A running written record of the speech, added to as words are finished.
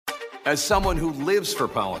As someone who lives for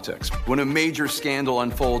politics, when a major scandal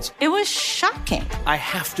unfolds, it was shocking. I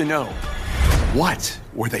have to know, what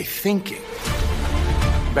were they thinking?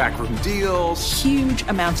 Backroom deals, huge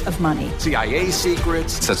amounts of money, CIA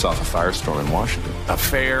secrets, sets off a firestorm in Washington,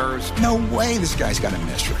 affairs. No way this guy's got a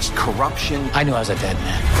mistress. Corruption. I knew I was a dead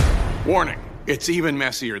man. Warning, it's even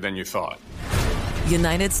messier than you thought.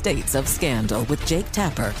 United States of Scandal with Jake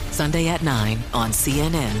Tapper, Sunday at 9 on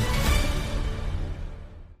CNN.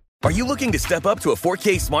 Are you looking to step up to a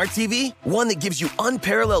 4K smart TV? One that gives you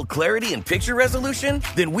unparalleled clarity and picture resolution?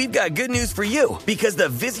 Then we've got good news for you, because the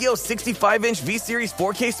Vizio 65-inch V-Series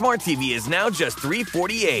 4K smart TV is now just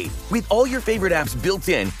 $348. With all your favorite apps built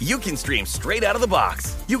in, you can stream straight out of the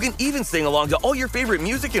box. You can even sing along to all your favorite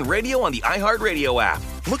music and radio on the iHeartRadio app.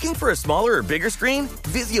 Looking for a smaller or bigger screen?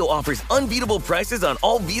 Vizio offers unbeatable prices on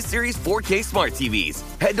all V-Series 4K smart TVs.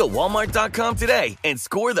 Head to Walmart.com today and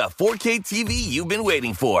score the 4K TV you've been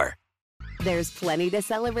waiting for. There's plenty to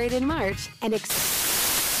celebrate in March and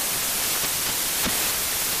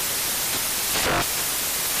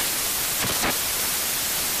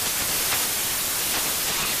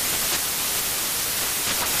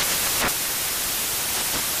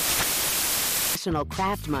National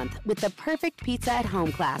Craft Month with the perfect pizza at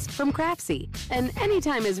home class from Craftsy. And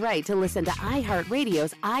anytime is right to listen to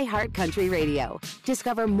iHeartRadio's iHeartCountry Radio.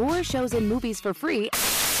 Discover more shows and movies for free.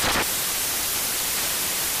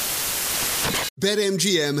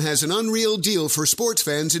 BetMGM has an unreal deal for sports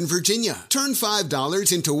fans in Virginia. Turn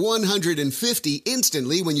 $5 into $150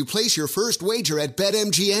 instantly when you place your first wager at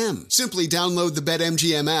BetMGM. Simply download the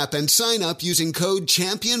BetMGM app and sign up using code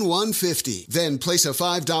CHAMPION150. Then place a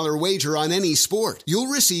 $5 wager on any sport. You'll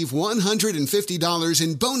receive $150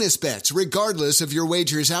 in bonus bets regardless of your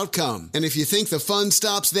wager's outcome. And if you think the fun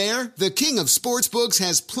stops there, the King of Sportsbooks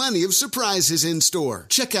has plenty of surprises in store.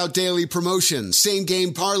 Check out daily promotions,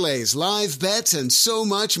 same-game parlays, live bets, and so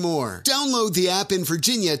much more. Download the app in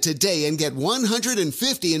Virginia today and get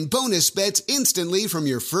 $150 in bonus bets instantly from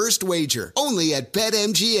your first wager. Only at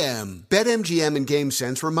BetMGM. BetMGM and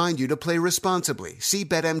GameSense remind you to play responsibly. See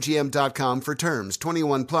BetMGM.com for terms.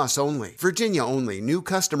 21 plus only. Virginia only. New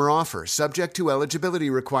customer offer. Subject to eligibility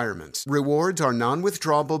requirements. Rewards are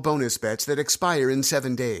non-withdrawable bonus bets that expire in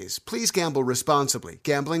 7 days. Please gamble responsibly.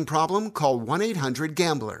 Gambling problem? Call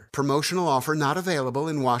 1-800-GAMBLER. Promotional offer not available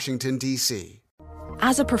in Washington, D.C.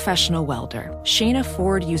 As a professional welder, Shayna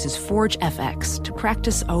Ford uses Forge FX to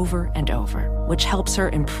practice over and over, which helps her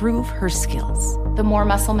improve her skills. The more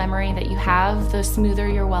muscle memory that you have, the smoother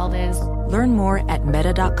your weld is. Learn more at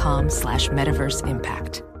meta.com/metaverse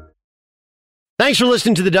impact. Thanks for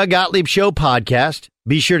listening to the Doug Gottlieb Show podcast.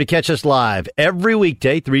 Be sure to catch us live every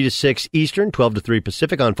weekday, 3 to 6 Eastern, 12 to 3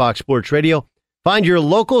 Pacific on Fox Sports Radio. Find your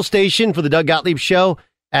local station for the Doug Gottlieb Show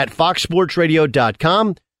at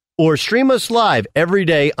foxsportsradio.com. or stream us live every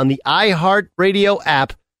day on the iHeartRadio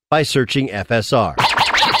app by searching FSR. Now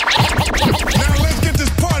let's get this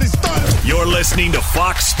party started. You're listening to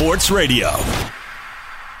Fox Sports Radio.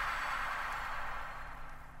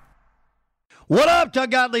 What up,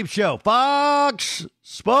 Doug Gottlieb Show, Fox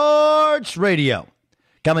Sports Radio.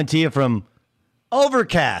 Coming to you from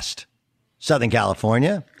overcast Southern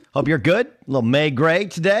California. Hope you're good. A little May Gray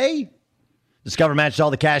today. Discover matches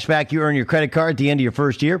all the cash back you earn your credit card at the end of your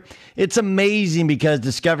first year. It's amazing because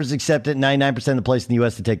Discover's accepted 99% of the place in the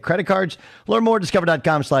U.S. to take credit cards. Learn more at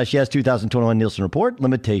discover.com/yes 2021 Nielsen Report.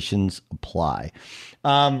 Limitations apply.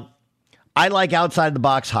 I like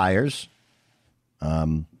outside-the-box hires.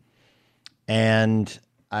 And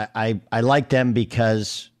I like them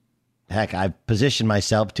because, heck, I've positioned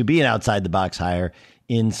myself to be an outside-the-box hire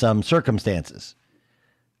in some circumstances.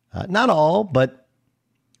 Not all, but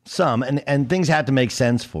some, and things have to make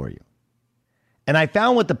sense for you. And I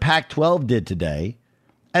found what the Pac-12 did today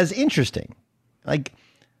as interesting. Like,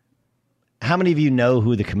 how many of you know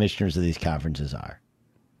who the commissioners of these conferences are?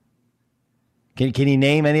 Can you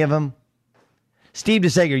name any of them? Steve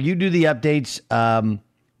DeSager, you do the updates. The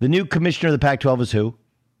new commissioner of the Pac-12 is who?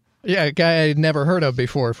 Yeah, a guy I'd never heard of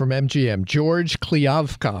before from MGM, George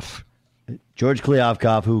Kliavkoff. George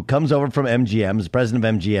Kliavkoff, who comes over from MGM, is president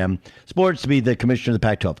of MGM Sports to be the commissioner of the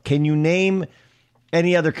Pac-12. Can you name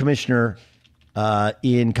any other commissioner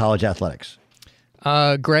in college athletics?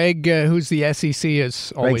 Greg, who's the SEC,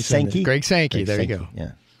 is always Greg Sankey. Greg Sankey, there you go.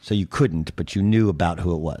 Yeah. So you couldn't, but you knew about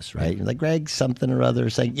who it was, right? You're like, Greg something or other,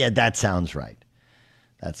 saying, yeah, that sounds right.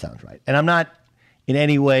 That sounds right. And I'm not in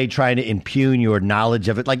any way trying to impugn your knowledge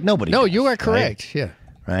of it. Like, nobody No, does, you are correct, right? Yeah.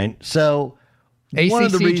 Right? So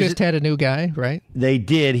ACC just had a new guy, right? They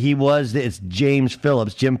did. It's Jim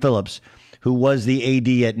Phillips, who was the AD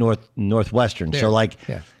at Northwestern. There. So, like,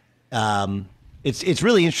 yeah. It's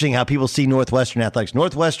really interesting how people see Northwestern athletics.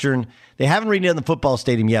 Northwestern, they haven't redone the football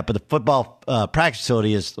stadium yet, but the football practice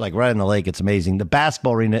facility is like right on the lake. It's amazing. The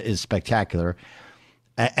basketball arena is spectacular.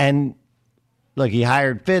 And look, he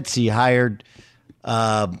hired Fitz. He hired,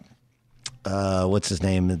 what's his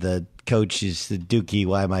name? The coach is the Dookie.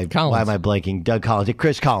 Why am I blanking? Doug Collins.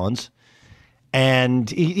 Chris Collins. And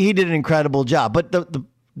he did an incredible job. But the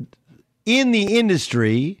in the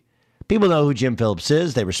industry, people know who Jim Phillips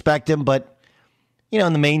is. They respect him, but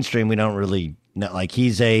in the mainstream, we don't really know. Like,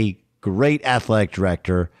 he's a great athletic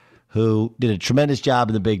director who did a tremendous job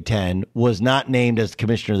in the Big Ten, was not named as the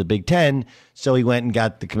commissioner of the Big Ten, so he went and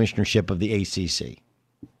got the commissionership of the ACC.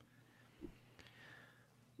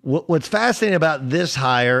 What's fascinating about this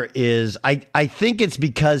hire is I think it's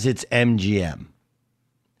because it's MGM,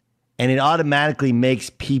 and it automatically makes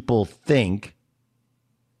people think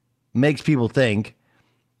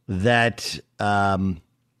that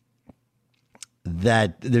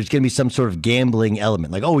that there's going to be some sort of gambling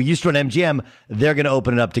element. Like, we used to run MGM, they're going to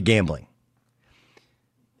open it up to gambling.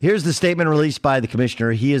 Here's the statement released by the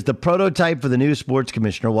commissioner. He is the prototype for the new sports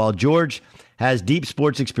commissioner. While George has deep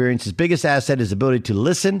sports experience, his biggest asset is ability to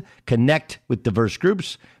listen, connect with diverse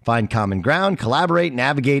groups, find common ground, collaborate,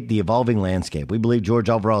 navigate the evolving landscape. We believe George's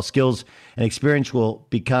overall skills and experience will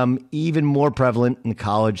become even more prevalent in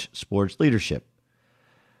college sports leadership.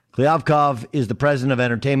 Kliavkov is the president of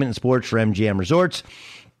entertainment and sports for MGM Resorts.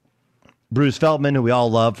 Bruce Feldman, who we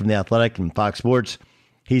all love from The Athletic and Fox Sports,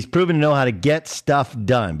 he's proven to know how to get stuff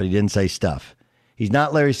done, but he didn't say stuff. He's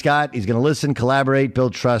not Larry Scott. He's going to listen, collaborate,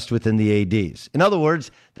 build trust within the ADs. In other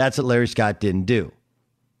words, that's what Larry Scott didn't do.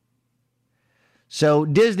 So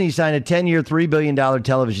Disney signed a 10-year, $3 billion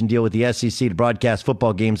television deal with the SEC to broadcast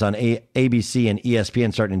football games on ABC and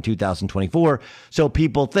ESPN starting in 2024. So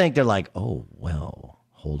people think, they're like, oh, well,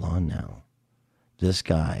 hold on now. This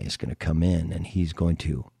guy is going to come in and he's going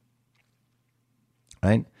to,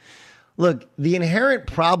 right? Look, the inherent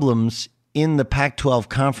problems in the Pac-12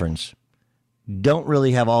 conference don't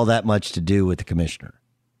really have all that much to do with the commissioner.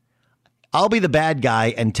 I'll be the bad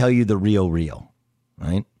guy and tell you the real,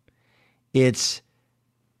 right?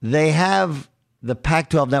 They have the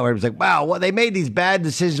Pac-12 network. It's like, wow, well, they made these bad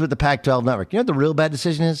decisions with the Pac-12 network. You know what the real bad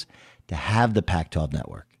decision is? To have the Pac-12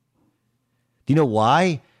 network. Do you know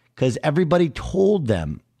why? Because everybody told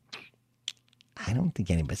them, I don't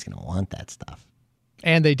think anybody's going to want that stuff.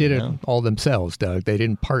 And they did it all themselves, Doug. They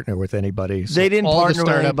didn't partner with anybody. So they didn't partner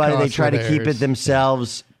with anybody. They try to keep it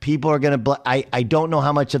themselves. People are going to I don't know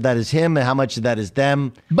how much of that is him and how much of that is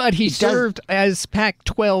them. But he served as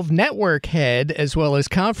Pac-12 network head as well as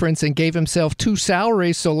conference and gave himself 2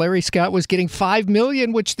 salaries. So Larry Scott was getting $5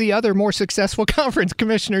 million, which the other more successful conference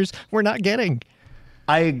commissioners were not getting.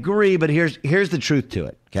 I agree, but here's the truth to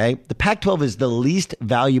it, okay? The Pac-12 is the least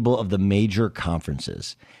valuable of the major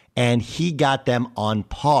conferences, and he got them on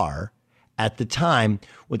par at the time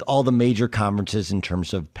with all the major conferences in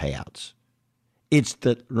terms of payouts.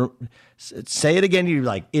 Say it again, you're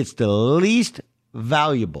like, it's the least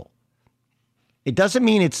valuable. It doesn't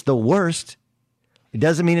mean it's the worst. It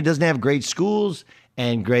doesn't mean it doesn't have great schools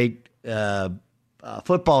and great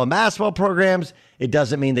football and basketball programs. It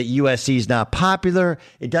doesn't mean that USC is not popular.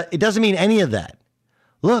 It doesn't mean any of that.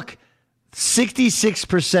 Look,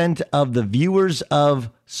 66% of the viewers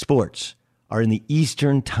of sports are in the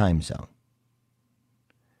Eastern time zone.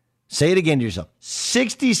 Say it again to yourself.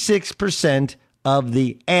 66% of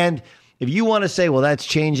and if you want to say, well, that's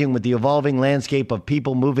changing with the evolving landscape of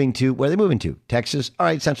people moving to, where are they moving to? Texas? All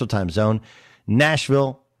right, Central time zone.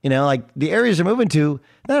 Nashville, like the areas they're moving to,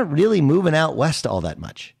 they're not really moving out west all that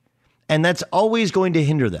much. And that's always going to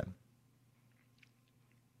hinder them.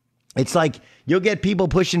 It's like you'll get people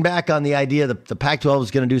pushing back on the idea that the Pac-12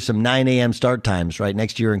 is going to do some 9 a.m. start times right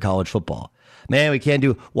next year in college football. Man, we can't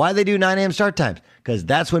do. Why they do 9 a.m. start times? Because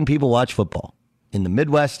that's when people watch football in the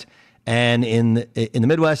Midwest and in the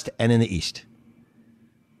Midwest and in the East.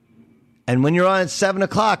 And when you're on at 7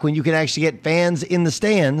 o'clock, when you can actually get fans in the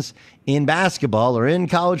stands in basketball or in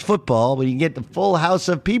college football, when you can get the full house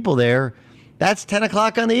of people there, that's 10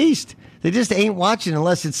 o'clock on the East. They just ain't watching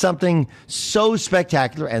unless it's something so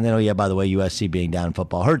spectacular. And then, oh yeah, by the way, USC being down in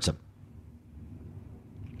football hurts them.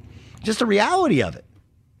 Just the reality of it.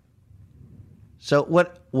 So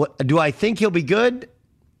what do I think he'll be good?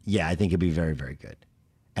 Yeah, I think he'll be very, very good.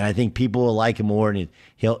 And I think people will like him more. And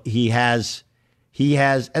he has,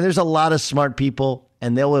 and there's a lot of smart people,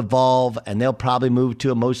 and they'll evolve, and they'll probably move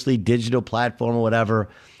to a mostly digital platform or whatever.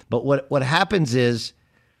 But what happens is,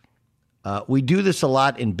 we do this a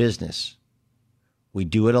lot in business. We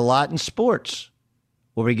do it a lot in sports,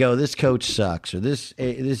 where we go, this coach sucks, or this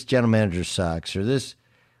general manager sucks, or this.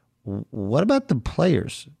 what about the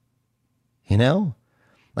players? You know,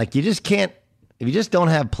 like you just can't, if you just don't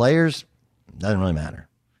have players, it doesn't really matter.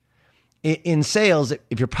 In sales,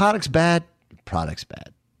 if your product's bad, your product's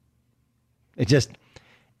bad.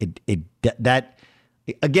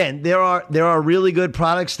 Again, there are really good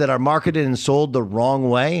products that are marketed and sold the wrong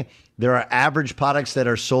way. There are average products that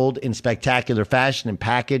are sold in spectacular fashion and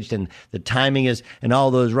packaged, and the timing is and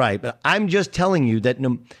all those right. But I'm just telling you that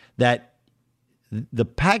the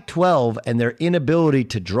Pac-12 and their inability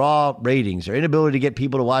to draw ratings, their inability to get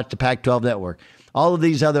people to watch the Pac-12 network,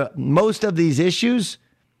 most of these issues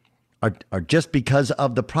are just because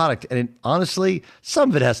of the product. And honestly, some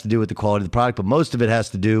of it has to do with the quality of the product, but most of it has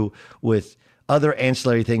to do with other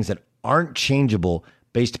ancillary things that aren't changeable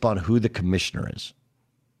based upon who the commissioner is.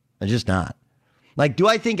 They're just not. Like, do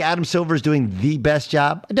I think Adam Silver is doing the best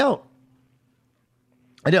job? I don't.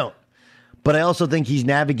 But I also think he's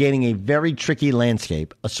navigating a very tricky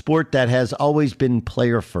landscape, a sport that has always been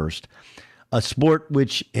player first, a sport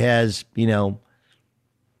which has, it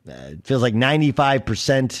feels like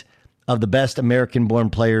 95% of the best American-born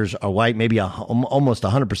players are white, maybe almost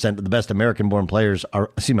 100% of the best American-born players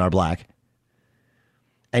are black.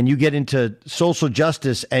 And you get into social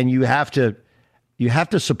justice and you have to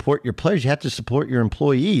support your players. You have to support your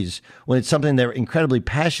employees when it's something they're incredibly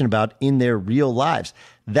passionate about in their real lives.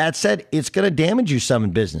 That said, it's going to damage you some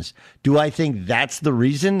in business. Do I think that's the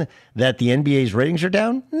reason that the NBA's ratings are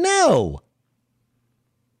down? No.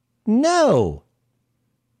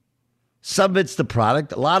 Some of it's the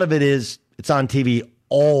product. A lot of it is it's on TV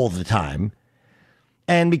all the time.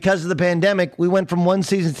 And because of the pandemic, we went from one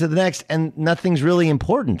season to the next and nothing's really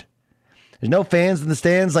important. There's no fans in the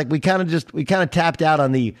stands. Like we kind of tapped out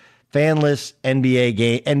on the fanless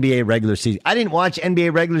NBA regular season. I didn't watch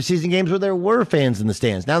NBA regular season games where there were fans in the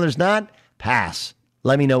stands. Now there's not. Pass.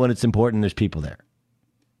 Let me know when it's important and there's people there.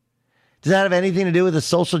 Does that have anything to do with the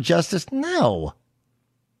social justice? No.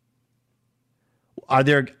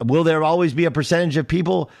 Will there always be a percentage of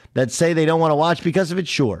people that say they don't want to watch because of it?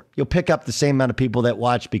 Sure. You'll pick up the same amount of people that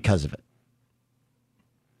watch because of it.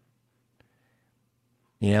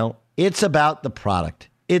 It's about the product.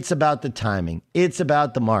 It's about the timing. It's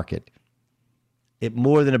about the market.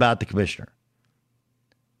 More than about the commissioner.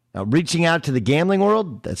 Now, reaching out to the gambling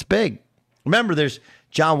world, that's big. Remember, there's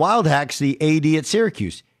John Wildhack's the AD at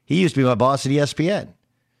Syracuse. He used to be my boss at ESPN.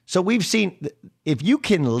 So we've seen, if you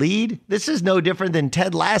can lead, this is no different than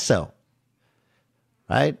Ted Lasso.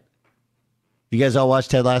 Right? You guys all watch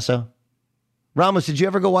Ted Lasso? Ramos, did you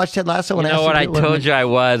ever go watch Ted Lasso? You know what? I told you I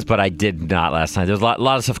was, but I did not last night. There's a lot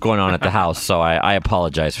of stuff going on at the house, so I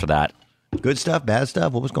apologize for that. Good stuff, bad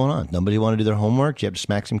stuff? What was going on? Nobody want to do their homework? Did you have to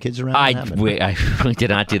smack some kids around? I really did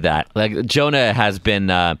not do that. Like Jonah has been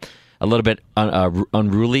a little bit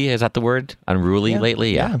unruly. Is that the word? Unruly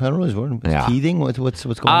lately? Yeah, unruly is the word. Yeah. Teething? What's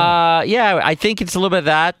going on? Yeah, I think it's a little bit of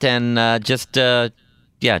that, and just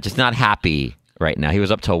not happy right now. He was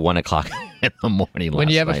up till 1 o'clock in the morning. When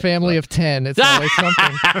you have a family of 10, it's always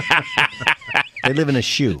something. They live in a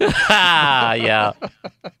shoe. Yeah.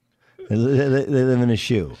 They live in a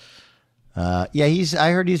shoe. I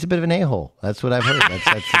heard he's a bit of an a-hole. That's what I've heard.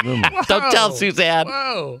 That's the rumor. Don't tell Suzanne.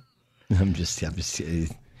 Whoa. I'm just.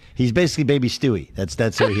 He's basically Baby Stewie.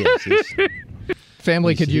 That's who he is.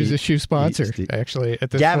 Family could use a shoe sponsor, actually, at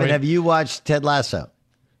this Gavin, point. have you watched Ted Lasso?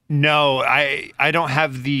 No, I don't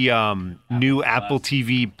have the new Apple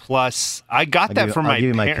TV Plus. I got that from my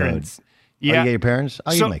parents. Yeah. You get your parents?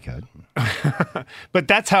 I'll give you my code. But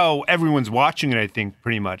that's how everyone's watching it, I think,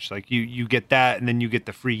 pretty much. Like you get that, and then you get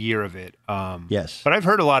the free year of it. Yes. But I've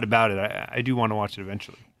heard a lot about it. I do want to watch it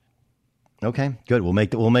eventually. Okay, good. We'll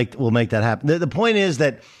make that happen. The point is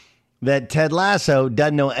that Ted Lasso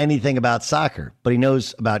doesn't know anything about soccer, but he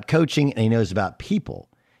knows about coaching and he knows about people,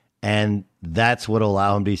 and that's what will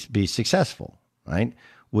allow him to be successful, right?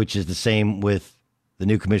 Which is the same with the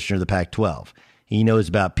new commissioner of the Pac-12. He knows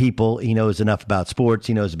about people. He knows enough about sports.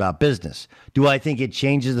 He knows about business. Do I think it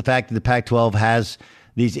changes the fact that the Pac-12 has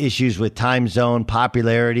these issues with time zone,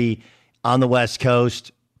 popularity on the West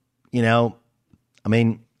Coast?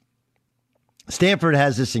 Stanford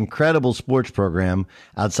has this incredible sports program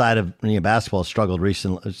outside of basketball struggled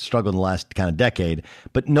in the last kind of decade,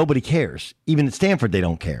 but nobody cares. Even at Stanford, they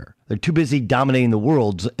don't care. They're too busy dominating the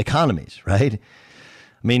world's economies, right?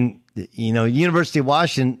 University of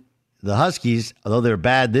Washington, the Huskies, although they're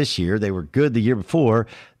bad this year, they were good the year before.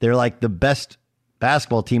 They're like the best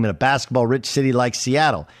basketball team in a basketball-rich city like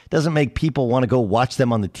Seattle. It doesn't make people want to go watch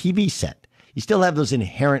them on the TV set. You still have those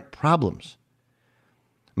inherent problems.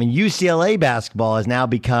 UCLA basketball has now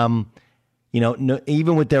become,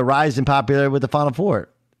 even with their rise in popularity with the Final Four,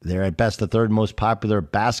 They're at best the third most popular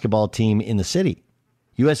basketball team in the city.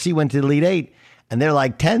 USC went to the Elite Eight, and they're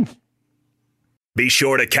like 10th. Be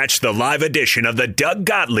sure to catch the live edition of the Doug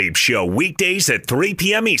Gottlieb Show weekdays at 3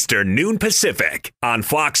 p.m. Eastern, noon Pacific on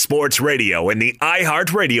Fox Sports Radio and the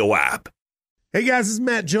iHeartRadio app. Hey guys, this is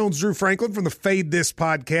Matt Jones, Drew Franklin from the Fade This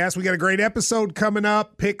podcast. We got a great episode coming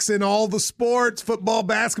up, picks in all the sports, football,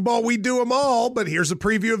 basketball, we do them all, but here's a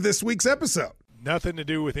preview of this week's episode. Nothing to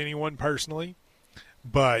do with anyone personally,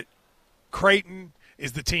 but Creighton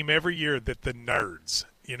is the team every year that the nerds,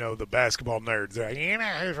 the basketball nerds, they're like,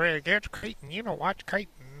 it's Creighton, watch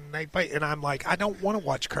Creighton. They play. And I'm like, I don't want to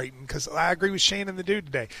watch Creighton because I agree with Shannon the dude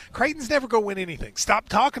today. Creighton's never going to win anything. Stop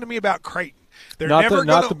talking to me about Creighton. They're not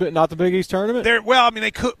the Big East tournament.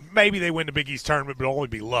 They could maybe they win the Big East tournament, but it'll only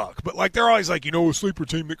be luck. But they're always like, a sleeper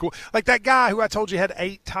team that cool. Like that guy who I told you had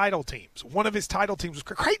 8 title teams. One of his title teams was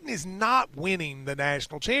Creighton is not winning the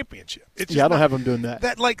national championship. I don't have them doing that.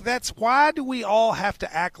 That's why do we all have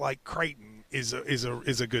to act like Creighton is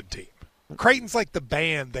a good team? Creighton's like the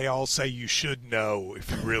band they all say you should know if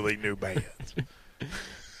you really knew bands.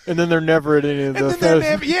 And then they're never at any of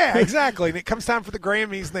the yeah, exactly. And it comes time for the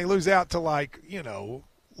Grammys, and they lose out to Lil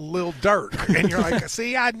Durk, and you're like,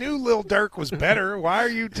 "See, I knew Lil Durk was better. Why are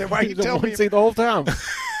you telling me?" The whole time.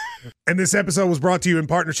 And this episode was brought to you in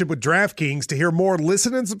partnership with DraftKings. To hear more,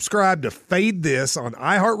 listen and subscribe to Fade This on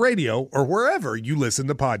iHeartRadio or wherever you listen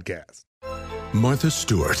to podcasts. Martha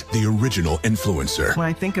Stewart, the original influencer. When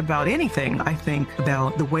I think about anything, I think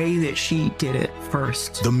about the way that she did it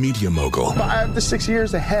first. The media mogul. 5 to 6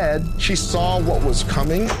 years ahead, she saw what was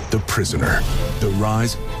coming. The prisoner. The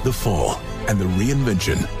rise, the fall, and the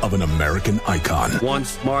reinvention of an American icon.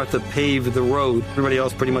 Once Martha paved the road, everybody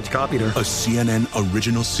else pretty much copied her. A CNN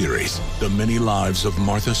original series, The Many Lives of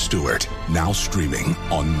Martha Stewart, now streaming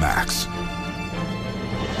on Max.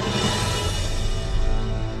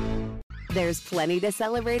 There's plenty to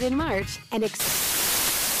celebrate in March and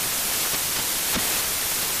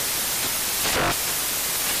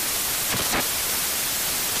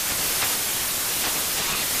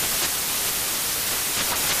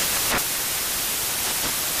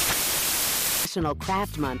National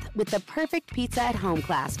Craft Month with the perfect pizza at home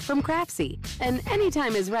class from Craftsy. And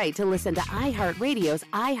anytime is right to listen to iHeartRadio's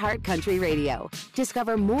iHeart Country Radio.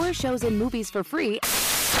 Discover more shows and movies for free.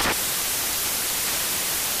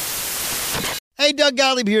 Hey, Doug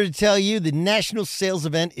Gottlieb here to tell you the national sales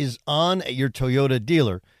event is on at your Toyota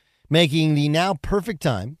dealer, making the now perfect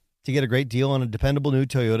time to get a great deal on a dependable new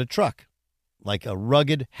Toyota truck, like a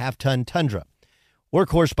rugged half-ton Tundra.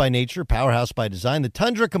 Workhorse by nature, powerhouse by design, the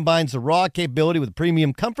Tundra combines the raw capability with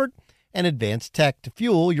premium comfort and advanced tech to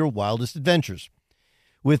fuel your wildest adventures.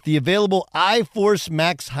 With the available iForce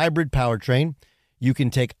Max hybrid powertrain, you can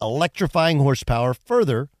take electrifying horsepower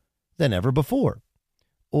further than ever before.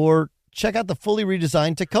 Or check out the fully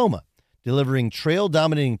redesigned Tacoma. Delivering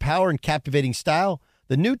trail-dominating power and captivating style,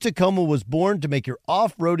 the new Tacoma was born to make your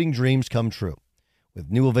off-roading dreams come true.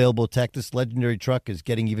 With new available tech, this legendary truck is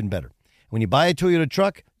getting even better. When you buy a Toyota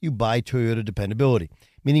truck, you buy Toyota dependability,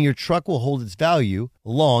 meaning your truck will hold its value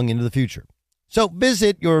long into the future. So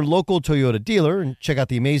visit your local Toyota dealer and check out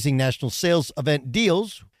the amazing national sales event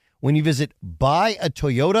deals when you visit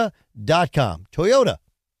buyatoyota.com. Toyota,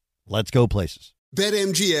 let's go places.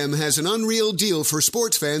 BetMGM has an unreal deal for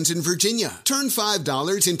sports fans in Virginia. Turn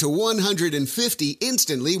 $5 into $150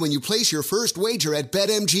 instantly when you place your first wager at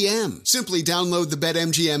BetMGM. Simply download the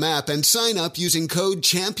BetMGM app and sign up using code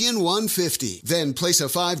Champion150. Then place a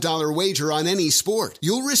 $5 wager on any sport.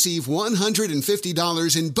 You'll receive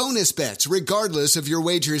 $150 in bonus bets regardless of your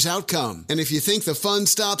wager's outcome. And if you think the fun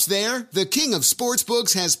stops there, the king of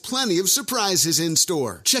sportsbooks has plenty of surprises in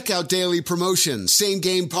store. Check out daily promotions,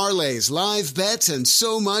 same-game parlays, live bets, and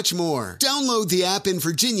so much more. Download the app in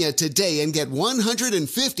Virginia today and get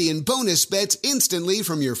 $150 in bonus bets instantly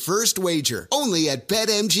from your first wager. Only at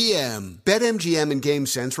BetMGM. BetMGM and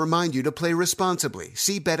GameSense remind you to play responsibly.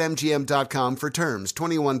 See BetMGM.com for terms.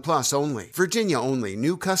 21 plus only. Virginia only.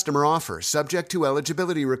 New customer offer subject to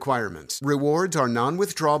eligibility requirements. Rewards are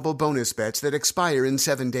non-withdrawable bonus bets that expire in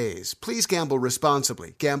 7 days. Please gamble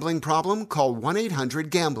responsibly. Gambling problem? Call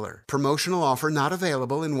 1-800-GAMBLER. Promotional offer not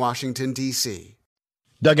available in Washington, D.C.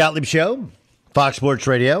 Doug Gottlieb Show, Fox Sports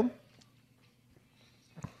Radio.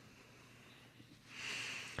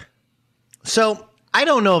 So I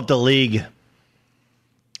don't know if the league,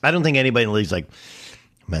 I don't think anybody in the league's like,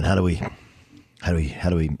 man, how do we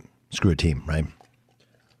screw a team, right?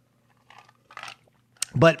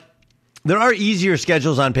 But there are easier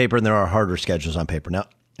schedules on paper and there are harder schedules on paper. Now,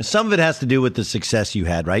 some of it has to do with the success you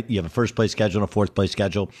had, right? You have a first place schedule and a fourth place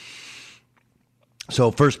schedule.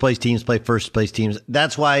 So first place teams play first place teams.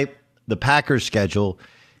 That's why the Packers' schedule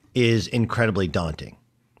is incredibly daunting,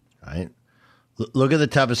 right? Look at the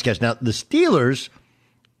toughest schedule. Now, the Steelers,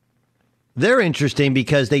 they're interesting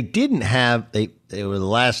because they didn't have, they were the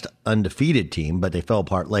last undefeated team, but they fell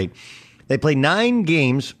apart late. They played 9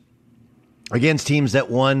 games against teams that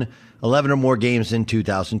won 11 or more games in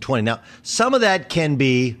 2020. Now, some of that can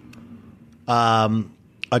be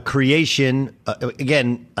a creation.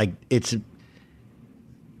 Again, like it's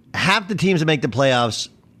half the teams that make the playoffs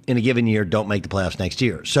in a given year don't make the playoffs next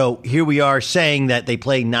year. So here we are saying that they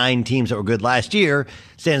play 9 teams that were good last year.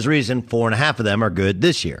 Stands to reason 4.5 of them are good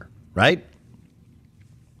this year, right?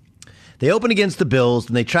 They open against the Bills,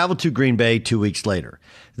 and they travel to Green Bay 2 weeks later.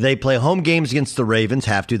 They play home games against the Ravens,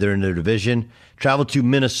 have to, they're in their division. Travel to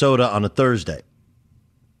Minnesota on a Thursday.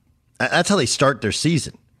 That's how they start their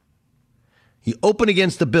season. You open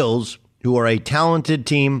against the Bills, who are a talented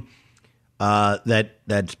team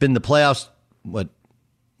that's been in the playoffs,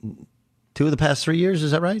 2 of the past 3 years,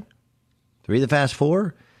 is that right? 3 of the past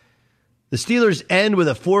 4? The Steelers end with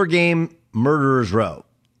a 4-game murderer's row.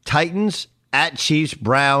 Titans, at Chiefs,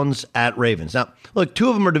 Browns, at Ravens. Now, look, 2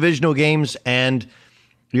 of them are divisional games, and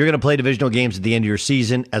you're going to play divisional games at the end of your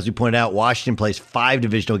season. As we pointed out, Washington plays 5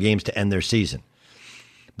 divisional games to end their season.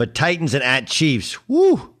 But Titans and at Chiefs,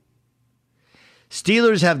 whoo!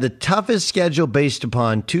 Steelers have the toughest schedule based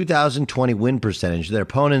upon 2020 win percentage. Their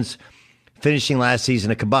opponents finishing last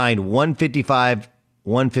season a combined 155,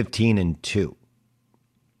 115, and 2.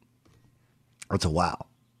 That's a wow.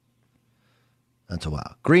 That's a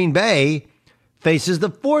wow. Green Bay faces the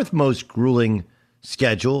 4th most grueling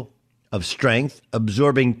schedule of strength,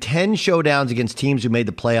 absorbing 10 showdowns against teams who made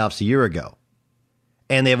the playoffs a year ago.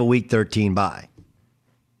 And they have a Week 13 bye.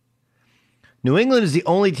 New England is the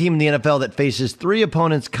only team in the NFL that faces 3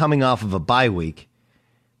 opponents coming off of a bye week.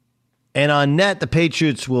 And on net, the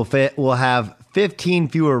Patriots will have 15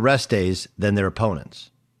 fewer rest days than their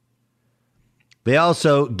opponents. They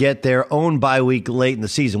also get their own bye week late in the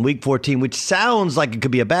season, Week 14, which sounds like it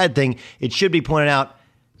could be a bad thing. It should be pointed out,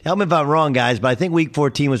 help me if I'm wrong, guys, but I think Week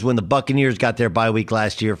 14 was when the Buccaneers got their bye week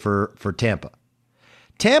last year for Tampa.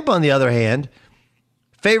 Tampa, on the other hand,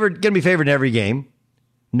 going to be favored in every game.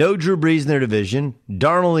 No Drew Brees in their division.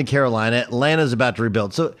 Darnold in Carolina. Atlanta's about to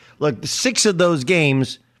rebuild. So, look, 6 of those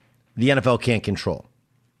games the NFL can't control.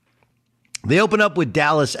 They open up with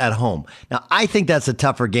Dallas at home. Now, I think that's a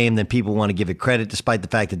tougher game than people want to give it credit, despite the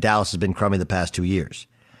fact that Dallas has been crummy the past 2 years.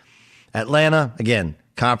 Atlanta, again,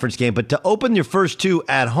 conference game. But to open your first 2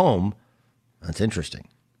 at home, that's interesting.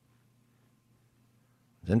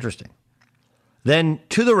 It's interesting. Then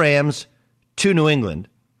to the Rams, to New England.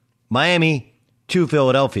 Miami, to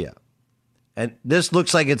Philadelphia. And this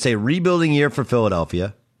looks like it's a rebuilding year for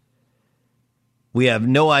Philadelphia. We have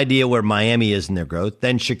no idea where Miami is in their growth.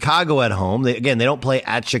 Then Chicago at home. They don't play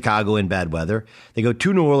at Chicago in bad weather. They go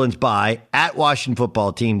to New Orleans bye, at Washington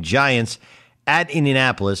football team, Giants, at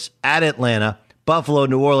Indianapolis, at Atlanta, Buffalo,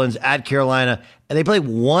 New Orleans, at Carolina. And they play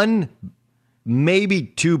 1, maybe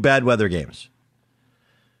 2 bad weather games.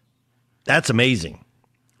 That's amazing.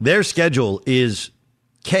 Their schedule is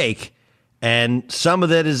cake. And some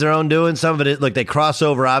of it is their own doing. Some of it, look, they cross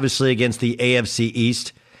over, obviously, against the AFC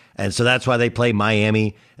East. And so that's why they play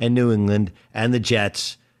Miami and New England and the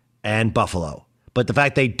Jets and Buffalo. But the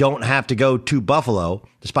fact they don't have to go to Buffalo,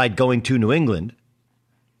 despite going to New England,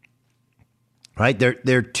 right?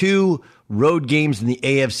 Their 2 road games in the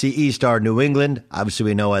AFC East are New England. Obviously,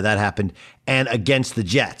 we know why that happened. And against the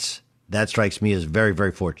Jets. That strikes me as very,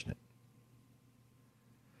 very fortunate.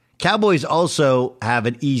 Cowboys also have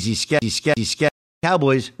an easy schedule.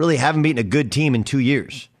 Cowboys really haven't beaten a good team in 2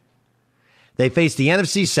 years. They face the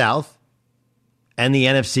NFC South and the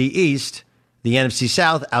NFC East. The NFC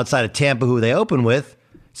South, outside of Tampa, who they open with,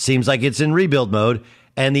 seems like it's in rebuild mode.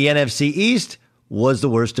 And the NFC East was the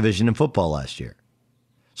worst division in football last year.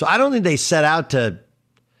 So I don't think they set out to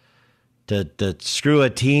screw a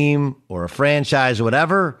team or a franchise or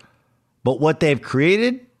whatever. But what they've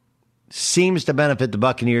created seems to benefit the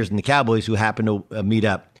Buccaneers and the Cowboys, who happen to meet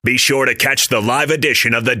up. Be sure to catch the live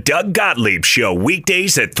edition of the Doug Gottlieb Show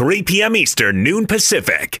weekdays at 3 p.m. Eastern, noon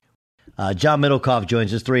Pacific. John Middlecoff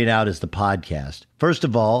joins us. 3 and Out is the podcast. First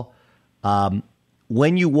of all,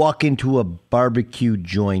 when you walk into a barbecue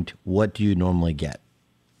joint, what do you normally get?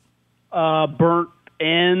 Burnt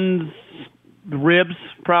ends, ribs,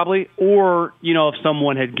 probably. Or, if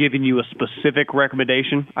someone had given you a specific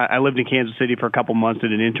recommendation. I lived in Kansas City for a couple months,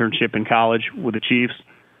 did an internship in college with the Chiefs.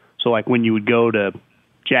 So, when you would go to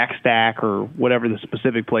Jack Stack or whatever the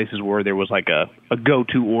specific places were, there was a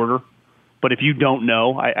go-to order. But if you don't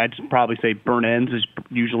know, I'd probably say burnt ends is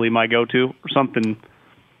usually my go-to, or something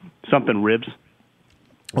ribs.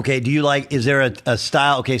 Okay, do you like, is there a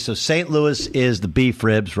style? Okay, so St. Louis is the beef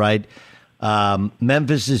ribs, right?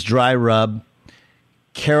 Memphis is dry rub.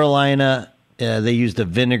 Carolina, they use the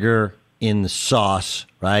vinegar in the sauce,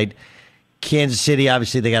 right? Kansas City,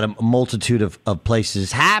 obviously, they got a multitude of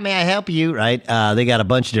places. Hi, may I help you? Right? They got a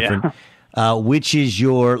bunch of different. Yeah. Which is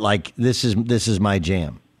your, like, this is my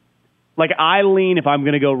jam? Like, I lean, if I'm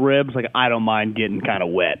going to go ribs, like, I don't mind getting kind of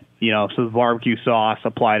wet. You know, so the barbecue sauce,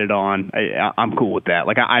 applied it on. I'm cool with that.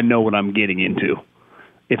 Like, I know what I'm getting into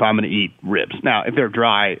if I'm going to eat ribs. Now, if they're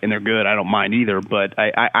dry and they're good, I don't mind either. But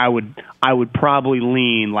I would probably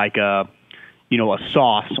lean like a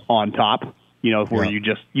sauce on top. You know, where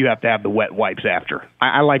you have to have the wet wipes after.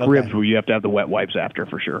 I like ribs where you have to have the wet wipes after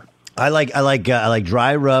for sure. I like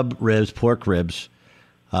dry rub ribs, pork ribs,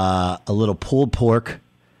 a little pulled pork,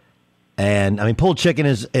 and I mean pulled chicken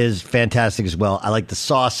is fantastic as well. I like the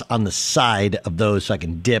sauce on the side of those so I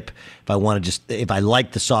can dip if I want to. If I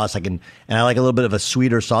like the sauce, I can, and I like a little bit of a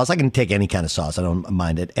sweeter sauce. I can take any kind of sauce. I don't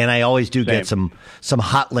mind it, and I always do get some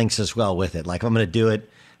hot links as well with it. Like if I'm going to do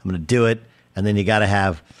it, and then you got to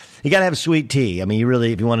have sweet tea. I mean,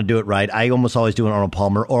 if you want to do it right, I almost always do an Arnold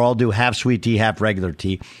Palmer, or I'll do half sweet tea, half regular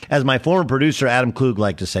tea. As my former producer, Adam Klug,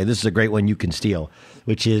 liked to say, this is a great one you can steal,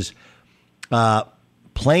 which is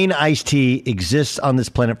plain iced tea exists on this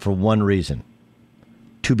planet for one reason: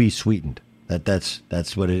 to be sweetened. That's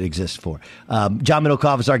what it exists for. John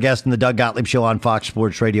Middlecoff is our guest in the Doug Gottlieb Show on Fox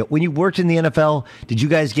Sports Radio. When you worked in the NFL, did you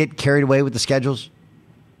guys get carried away with the schedules?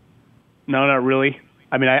 No, not really.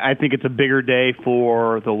 I mean, I think it's a bigger day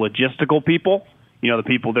for the logistical people, you know, the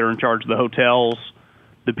people that are in charge of the hotels,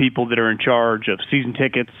 the people that are in charge of season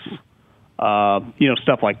tickets,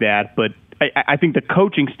 stuff like that. But I think the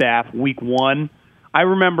coaching staff, week one, I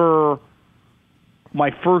remember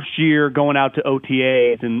my first year going out to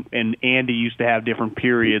OTAs, and Andy used to have different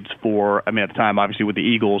periods for, I mean, at the time, obviously with the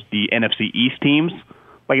Eagles, the NFC East teams.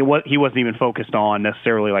 Like he wasn't even focused on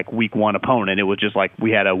necessarily like week one opponent. It was just like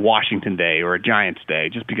we had a Washington day or a Giants day,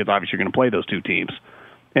 just because obviously you're going to play those two teams.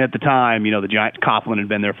 And at the time, the Giants, Coughlin had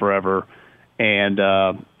been there forever, and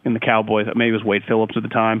the Cowboys, maybe it was Wade Phillips at the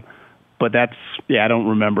time. But I don't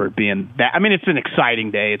remember it being that. I mean, it's an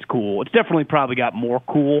exciting day. It's cool. It's definitely probably got more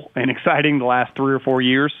cool and exciting the last 3 or 4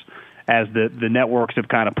 years as the networks have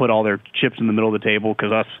kind of put all their chips in the middle of the table,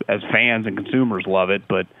 because us as fans and consumers love it,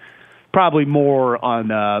 but probably more on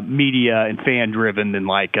media and fan driven than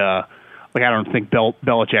I don't think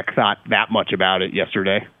Belichick thought that much about it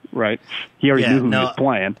yesterday, right? He already knew who he was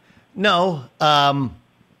playing. No.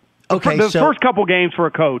 Okay. The first couple games for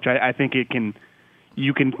a coach, I think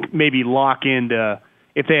you can maybe lock into,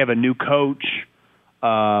 if they have a new coach,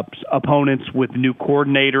 opponents with new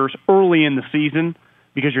coordinators early in the season,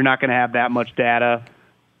 because you're not going to have that much data.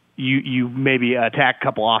 You maybe attack a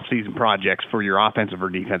couple off-season projects for your offensive or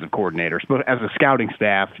defensive coordinators. But as a scouting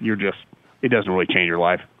staff, it doesn't really change your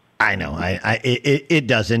life. I know. It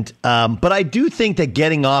doesn't. But I do think that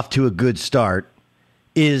getting off to a good start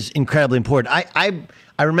is incredibly important. I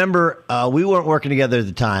remember we weren't working together at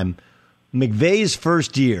the time. McVay's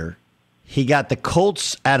first year, he got the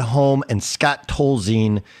Colts at home, and Scott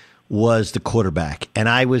Tolzien was the quarterback. And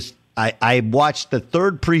I watched the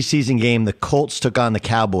third preseason game the Colts took on the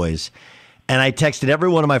Cowboys, and I texted every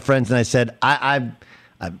one of my friends and I said, I've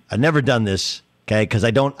never done this, okay? Because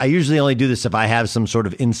I usually only do this if I have some sort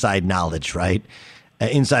of inside knowledge, right?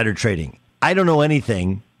 Insider trading. I don't know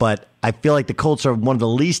anything, but I feel like the Colts are one of the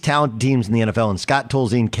least talented teams in the NFL, and Scott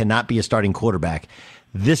Tolzien cannot be a starting quarterback.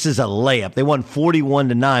 This is a layup. They won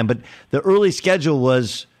 41-9, but the early schedule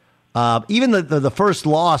was even the first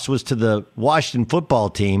loss was to the Washington football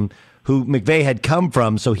team, who McVay had come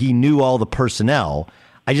from, so he knew all the personnel.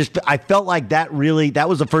 I felt like that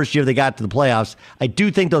was the first year they got to the playoffs. I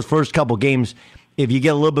do think those first couple games, if you get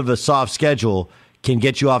a little bit of a soft schedule, can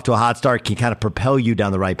get you off to a hot start, can kind of propel you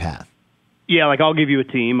down the right path. Yeah, like I'll give you a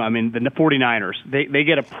team. I mean, the 49ers, they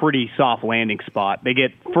get a pretty soft landing spot. They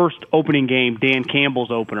get first opening game, Dan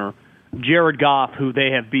Campbell's opener, Jared Goff, who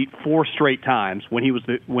they have beat 4 straight times when he was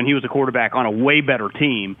a quarterback on a way better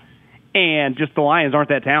team, and just the Lions aren't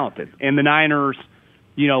that talented. And the Niners,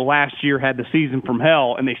 last year had the season from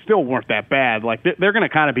hell, and they still weren't that bad. Like they're going to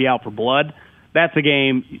kind of be out for blood. That's a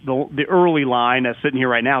game. The early line that's sitting here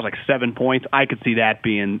right now is like 7 points. I could see that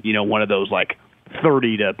being one of those like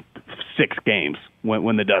 30-6 games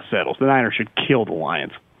when the dust settles. The Niners should kill the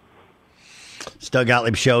Lions. It's Doug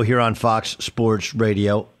Gottlieb Show here on Fox Sports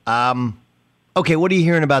Radio. Okay, what are you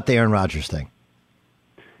hearing about the Aaron Rodgers thing?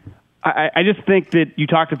 I just think that you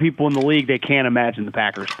talk to people in the league, they can't imagine the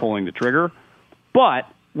Packers pulling the trigger. But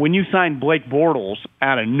when you sign Blake Bortles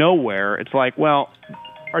out of nowhere, it's like, well,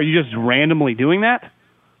 are you just randomly doing that?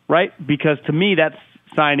 Right? Because to me, that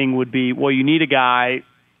signing would be, well, you need a guy,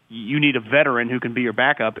 you need a veteran who can be your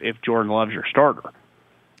backup if Jordan Love's your starter.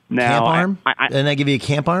 Now, camp arm? Didn't I give you a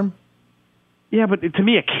camp arm? Yeah, but to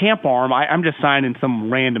me, a camp arm, I'm just signing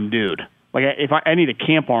some random dude. Like, if I need a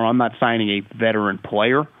camp arm, I'm not signing a veteran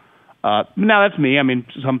player. Now, that's me. I mean,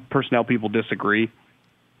 some personnel people disagree.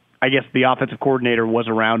 I guess the offensive coordinator was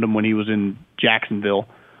around him when he was in Jacksonville,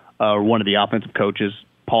 one of the offensive coaches,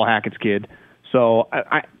 Paul Hackett's kid. So, do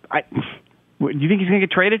you think he's going to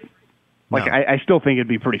get traded? Like, no. I still think it'd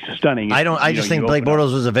be pretty stunning. I just think Blake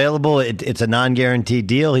Bortles was available. It's a non-guaranteed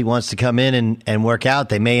deal. He wants to come in and work out.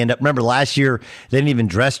 They may end up. Remember, last year they didn't even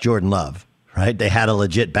dress Jordan Love, right? They had a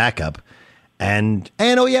legit backup. And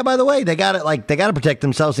oh yeah, by the way, they got to protect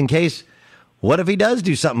themselves in case. What if he does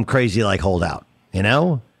do something crazy like hold out? You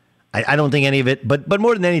know, I don't think any of it. But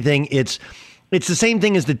more than anything, it's the same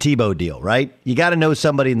thing as the Tebow deal, right? You got to know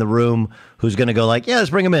somebody in the room who's going to go like, yeah,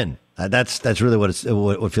 let's bring him in. That's really what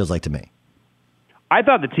it feels like to me. I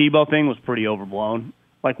thought the Tebow thing was pretty overblown.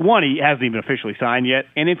 Like, one, he hasn't even officially signed yet,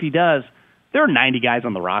 and if he does, there are 90 guys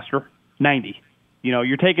on the roster. 90. You know,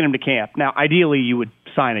 you're taking him to camp. Now, ideally, you would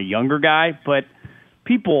sign a younger guy, but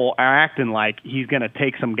people are acting like he's going to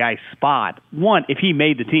take some guy's spot. One, if he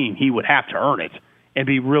made the team, he would have to earn it and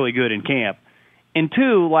be really good in camp. And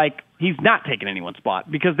two, like, he's not taking anyone's spot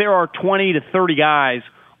because there are 20 to 30 guys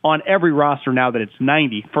on every roster now that it's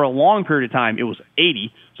 90. For a long period of time, it was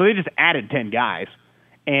 80, so they just added 10 guys.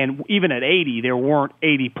 And even at 80, there weren't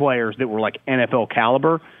 80 players that were like NFL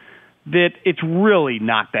caliber. That it's really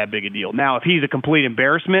not that big a deal. Now, if he's a complete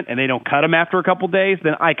embarrassment and they don't cut him after a couple days,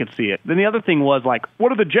 then I could see it. Then the other thing was, like,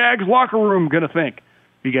 what are the Jags locker room going to think?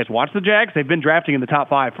 You guys watch the Jags? They've been drafting in the top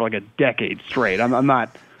 5 for like a decade straight. I'm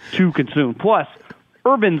not too consumed. Plus,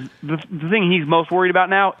 Urban's, the thing he's most worried about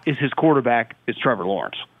now is his quarterback is Trevor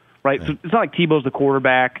Lawrence, right? So it's not like Tebow's the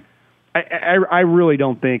quarterback. I really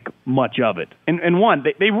don't think much of it. And one,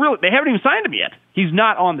 they haven't even signed him yet. He's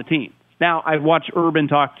not on the team. Now, I watched Urban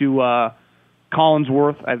talk to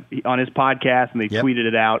Collinsworth on his podcast, and they tweeted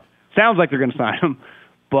it out. Sounds like they're going to sign him,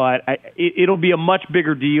 but it'll be a much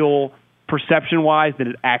bigger deal perception-wise than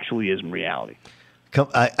it actually is in reality.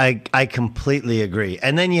 I completely agree.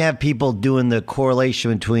 And then you have people doing the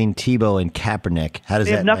correlation between Tebow and Kaepernick. How does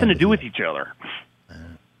that? They have nothing to do with each other.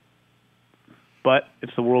 But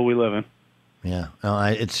it's the world we live in. Yeah,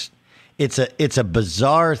 no, it's a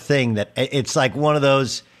bizarre thing that it's like one of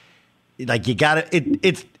those. Like you got to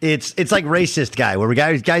it's like racist guy where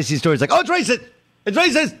guys see stories like, oh, it's racist.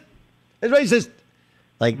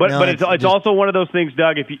 Like, but it's also one of those things,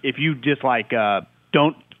 Doug. If you just like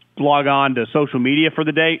don't log on to social media for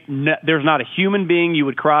the day, there's not a human being you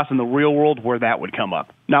would cross in the real world where that would come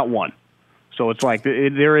up. Not one. So it's like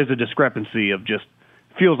there is a discrepancy of just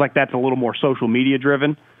feels like that's a little more social media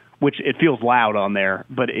driven, which it feels loud on there.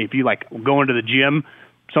 But if you like go into the gym.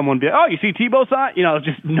 Someone be, oh, you see Tebow sign? You know,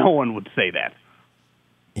 just no one would say that.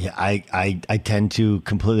 Yeah, I tend to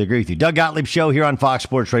completely agree with you. Doug Gottlieb Show here on Fox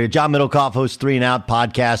Sports Radio. John Middlecoff hosts 3 and Out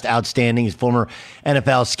podcast. Outstanding. He's former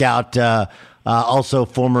NFL scout, also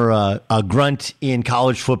former grunt in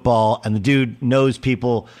college football. And the dude knows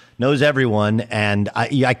people, knows everyone. And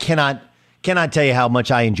I cannot tell you how much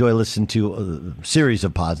I enjoy listening to a series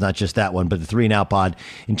of pods, not just that one, but the 3 and Out pod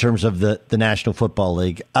in terms of the National Football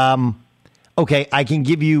League. Okay, I can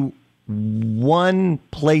give you one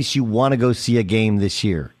place you want to go see a game this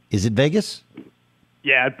year. Is it Vegas?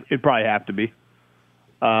 Yeah, it'd probably have to be.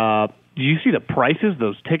 Do you see the prices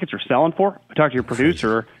those tickets are selling for? I talked to your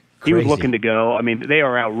producer. He was looking to go. I mean, they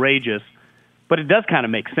are outrageous, but it does kind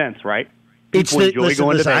of make sense, right?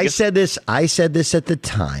 Listen, I said this at the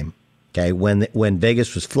time. Okay, when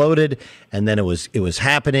Vegas was floated, and then it was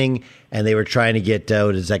happening, and they were trying to get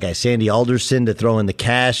that guy Sandy Alderson to throw in the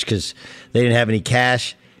cash because they didn't have any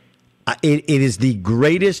cash. It is the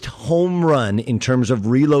greatest home run in terms of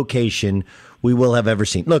relocation we will have ever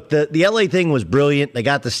seen. Look, the LA thing was brilliant. They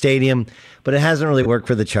got the stadium, but it hasn't really worked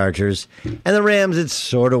for the Chargers. And the Rams, it's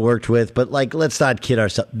sort of worked with, but like, let's not kid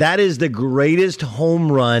ourselves. That is the greatest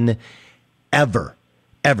home run ever.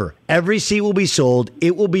 Ever. Every seat will be sold.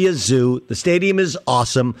 It will be a zoo. The stadium is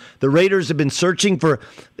awesome. The Raiders have been searching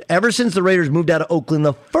ever since the Raiders moved out of Oakland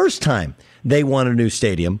the first time they want a new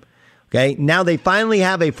stadium. Okay. Now they finally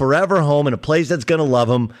have a forever home and a place that's going to love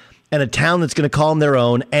them and a town that's going to call them their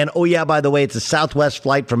own. And oh yeah, by the way, it's a Southwest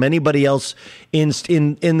flight from anybody else in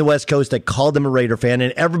the West Coast that called them a Raider fan.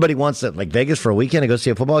 And everybody wants that, like Vegas for a weekend to go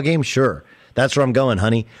see a football game. Sure. That's where I'm going,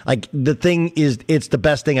 honey. Like, the thing is, it's the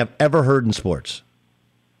best thing I've ever heard in sports.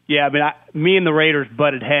 Yeah, I mean, me and the Raiders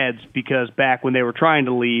butted heads because back when they were trying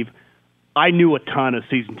to leave, I knew a ton of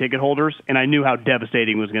season ticket holders, and I knew how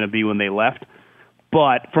devastating it was going to be when they left.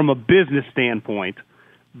 But from a business standpoint,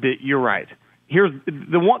 you're right. Here's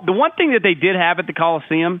the one thing that they did have at the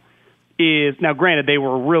Coliseum is, now granted, they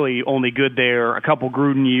were really only good there a couple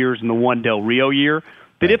Gruden years and the one Del Rio year,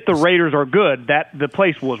 that if the Raiders are good, that the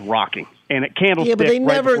place was rocking. And at Candlestick, yeah, but they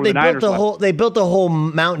they built the whole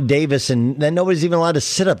Mount Davis, and then nobody's even allowed to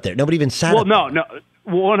sit up there. Nobody even sat up there. No.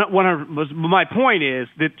 My point is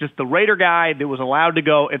that just the Raider guy that was allowed to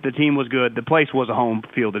go if the team was good, the place was a home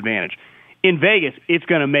field advantage. In Vegas, it's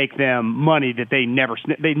going to make them money that they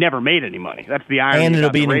never made any money. That's the irony. And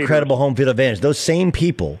it'll be an incredible home field advantage. Those same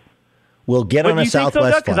people will get on a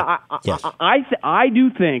Southwest flight. Yes. I do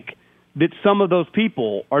think that some of those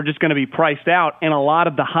people are just going to be priced out, and a lot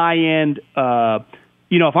of the high-end,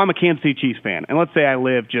 if I'm a Kansas City Chiefs fan, and let's say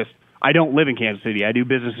I don't live in Kansas City, I do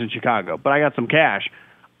business in Chicago, but I got some cash,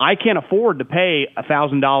 I can't afford to pay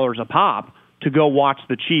 $1,000 a pop to go watch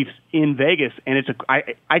the Chiefs in Vegas, and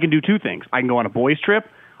I can do two things. I can go on a boys trip,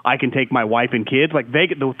 I can take my wife and kids. Like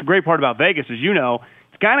Vegas, the great part about Vegas is,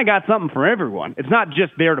 it's kind of got something for everyone. It's not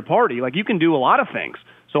just there to party. Like, you can do a lot of things.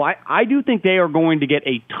 So I do think they are going to get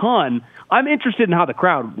a ton. I'm interested in how the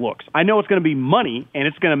crowd looks. I know it's going to be money, and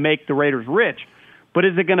it's going to make the Raiders rich, but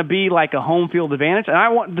is it going to be like a home field advantage? And I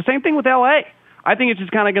want the same thing with L.A. I think it's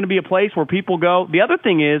just kind of going to be a place where people go. The other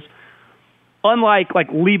thing is, unlike like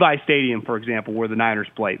Levi Stadium, for example, where the Niners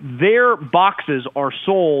play, their boxes are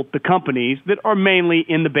sold to companies that are mainly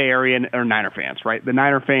in the Bay Area and are Niner fans, right? The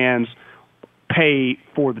Niner fans pay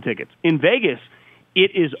for the tickets. In Vegas,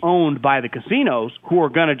 it is owned by the casinos, who are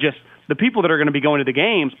going to the people that are going to be going to the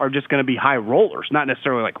games are just going to be high rollers, not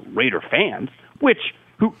necessarily like Raider fans,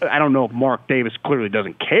 who I don't know if Mark Davis clearly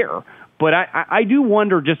doesn't care, but I do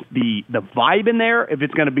wonder just the vibe in there, if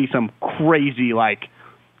it's going to be some crazy like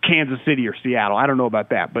Kansas City or Seattle. I don't know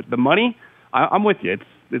about that, but the money, I'm with you.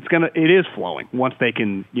 It is flowing once they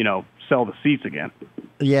can, sell the seats again.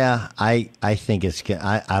 Yeah, I think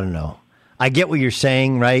I don't know. I get what you're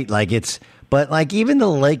saying, right? But like even the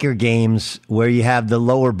Laker games where you have the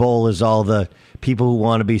lower bowl is all the people who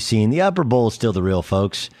want to be seen. The upper bowl is still the real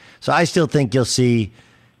folks. So I still think you'll see,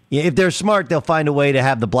 if they're smart, they'll find a way to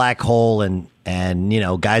have the black hole and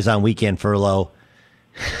guys on weekend furlough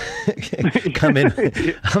come in.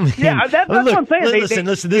 Yeah, that's what I'm saying. Listen.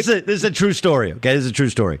 This is a true story. Okay, this is a true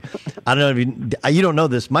story. I don't know if you don't know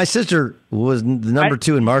this. My sister was the number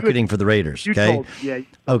 2 in marketing for the Raiders. Okay.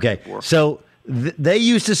 Okay. So they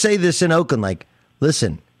used to say this in Oakland. Like,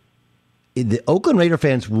 listen, the Oakland Raider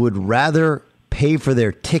fans would rather pay for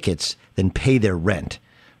their tickets than pay their rent,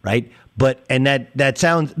 right? And that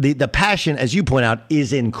sounds the passion, as you point out,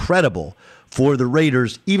 is incredible for the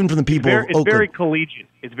Raiders, even from the people of Oakland. It's very collegiate.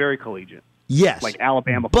 It's very collegiate. Yes, like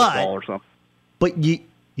Alabama football or something. But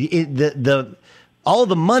all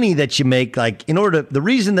the money that you make, like the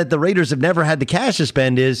reason that the Raiders have never had the cash to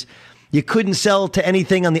spend is you couldn't sell to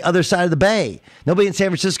anything on the other side of the bay. Nobody in San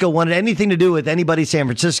Francisco wanted anything to do with anybody in San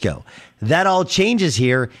Francisco. That all changes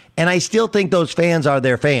here, and I still think those fans are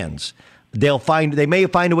their fans. They may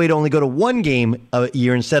find a way to only go to one game a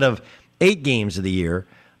year instead of 8 games of the year.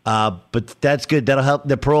 But that's good. That'll help.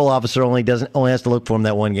 The parole officer only has to look for him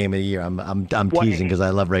that one game a year. I'm teasing because I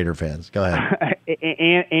love Raider fans. Go ahead.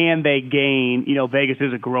 and they gain. Vegas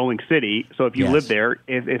is a growing city, so if you live there,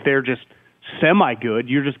 if they're just semi-good,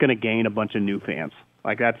 you're just going to gain a bunch of new fans.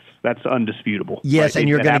 Like that's undisputable. Yes, right? And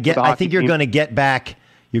you're going to get. I think you're going to get back.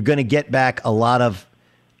 You're going to get back a lot of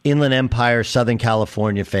Inland Empire, Southern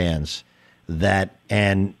California fans that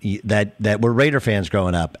were Raider fans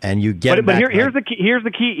growing up, and you get. But here's the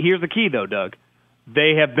key. Though, Doug,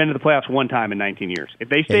 they have been to the playoffs one time in 19 years. If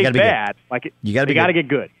they stay bad, they got to get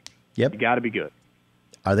good. Yep, you got to be good.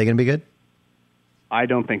 Are they going to be good? I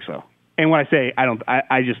don't think so. And when I say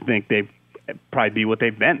I just think they've probably be what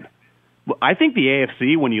they've been. I think the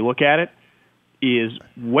AFC, when you look at it, is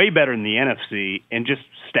way better than the NFC and just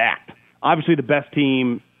stacked. Obviously, the best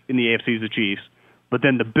team in the AFC is the Chiefs. But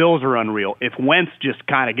then the Bills are unreal. If Wentz just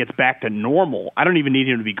kind of gets back to normal, I don't even need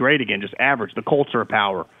him to be great again, just average. The Colts are a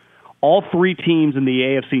power. All 3 teams in the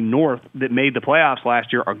AFC North that made the playoffs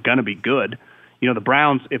last year are going to be good. The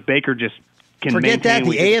Browns, if Baker just can forget that.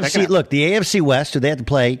 The AFC, the AFC West, who they have to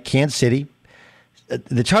play, Kansas City,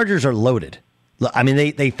 the Chargers are loaded. I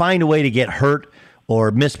mean, they find a way to get hurt or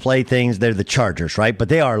misplay things. They're the Chargers, right? But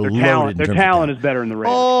they are loaded. Their talent is better than the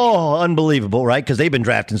Raiders. Oh, unbelievable, right? Because they've been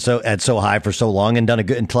drafting so high for so long and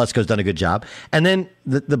and Telesco's done a good job. And then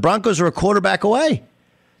the Broncos are a quarterback away.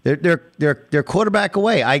 They're quarterback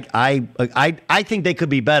away. I think they could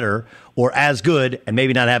be better or as good, and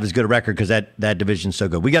maybe not have as good a record because that division's so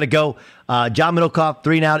good. We got to go. John Middlecoff,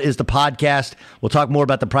 3 and Out is the podcast. We'll talk more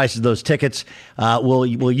about the prices of those tickets. We'll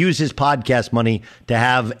use his podcast money to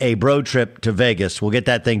have a bro trip to Vegas. We'll get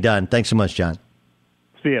that thing done. Thanks so much, John.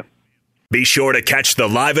 See ya. Be sure to catch the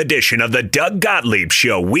live edition of the Doug Gottlieb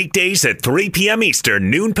Show weekdays at 3 p.m. Eastern,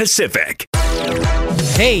 noon Pacific.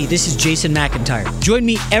 Hey, this is Jason McIntyre. Join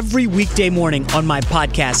me every weekday morning on my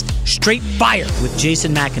podcast, Straight Fire with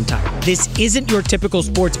Jason McIntyre. This isn't your typical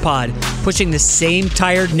sports pod pushing the same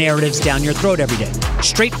tired narratives down your throat every day.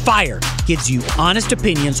 Straight Fire gives you honest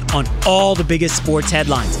opinions on all the biggest sports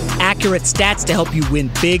headlines, accurate stats to help you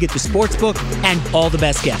win big at the sportsbook, and all the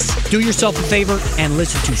best guests. Do yourself a favor and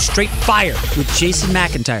listen to Straight Fire with Jason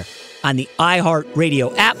McIntyre on the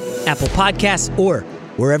iHeartRadio app, Apple Podcasts, or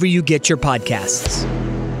wherever you get your podcasts.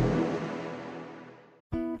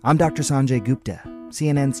 I'm Dr. Sanjay Gupta,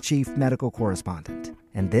 CNN's chief medical correspondent,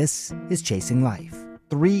 and this is Chasing Life.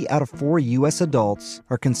 3 out of 4 U.S. adults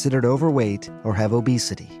are considered overweight or have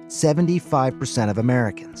obesity. 75% of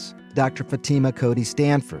Americans. Dr. Fatima Cody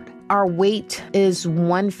Stanford. Our weight is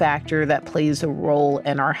one factor that plays a role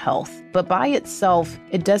in our health, but by itself,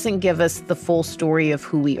 it doesn't give us the full story of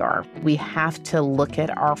who we are. We have to look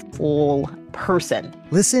at our full person.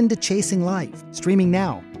 Listen to Chasing Life, streaming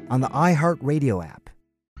now on the iHeartRadio app.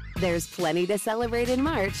 There's plenty to celebrate in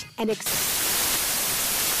March and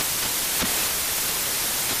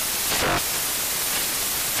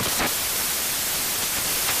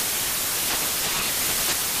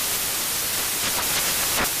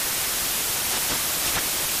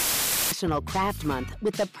National Craft Month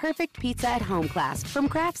with the perfect pizza at home class from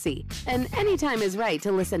Craftsy. And anytime is right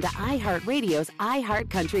to listen to iHeartRadio's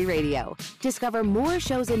iHeart Country Radio. Discover more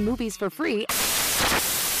shows and movies for free.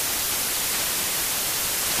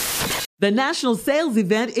 The national sales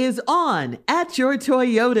event is on at your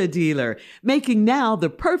Toyota dealer, making now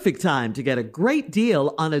the perfect time to get a great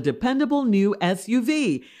deal on a dependable new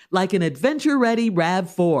SUV, like an adventure-ready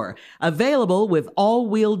RAV4. Available with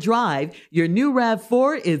all-wheel drive, your new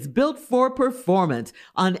RAV4 is built for performance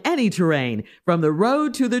on any terrain, from the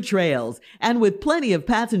road to the trails, and with plenty of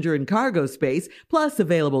passenger and cargo space, plus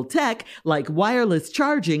available tech like wireless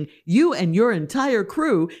charging, you and your entire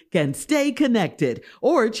crew can stay connected.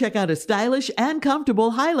 Or check out a stylish and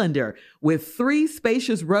comfortable Highlander with 3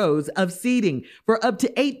 spacious rows of seating for up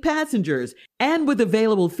to 8 passengers. And with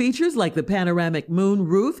available features like the panoramic moon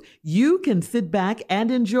roof, you can sit back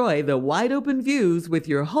and enjoy the wide open views with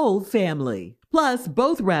your whole family. Plus,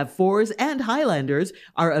 both RAV4s and Highlanders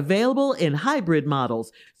are available in hybrid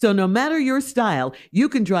models, so no matter your style, you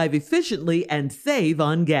can drive efficiently and save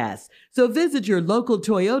on gas. So visit your local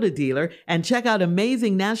Toyota dealer and check out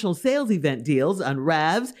amazing national sales event deals on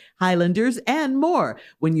RAVs, Highlanders, and more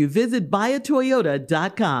when you visit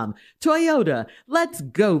buyatoyota.com. Toyota, let's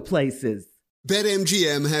go places.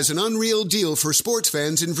 BetMGM has an unreal deal for sports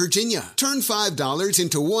fans in Virginia. Turn $5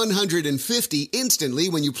 into $150 instantly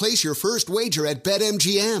when you place your first wager at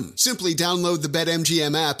BetMGM. Simply download the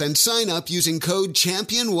BetMGM app and sign up using code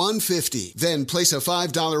CHAMPION150. Then place a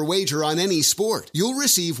 $5 wager on any sport. You'll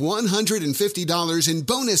receive $150 in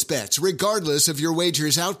bonus bets regardless of your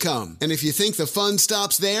wager's outcome. And if you think the fun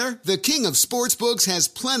stops there, the king of sportsbooks has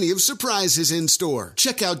plenty of surprises in store.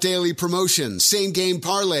 Check out daily promotions, same-game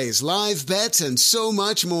parlays, live bets, and so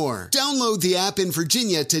much more. Download the app in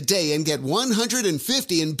Virginia today and get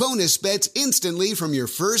 $150 in bonus bets instantly from your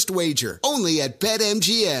first wager. Only at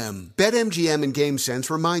BetMGM. BetMGM and GameSense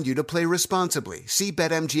remind you to play responsibly. See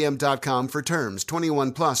BetMGM.com for terms.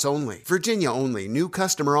 21 plus only. Virginia only. New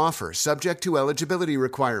customer offer. Subject to eligibility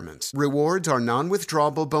requirements. Rewards are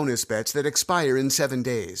non-withdrawable bonus bets that expire in 7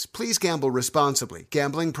 days. Please gamble responsibly.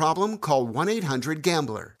 Gambling problem? Call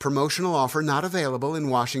 1-800-GAMBLER. Promotional offer not available in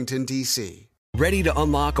Washington, D.C. Ready to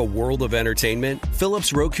unlock a world of entertainment?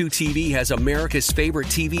 Philips Roku TV has America's favorite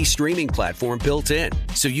TV streaming platform built in,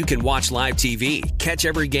 so you can watch live TV, catch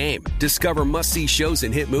every game, discover must-see shows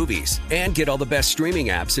and hit movies, and get all the best streaming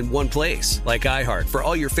apps in one place, like iHeart for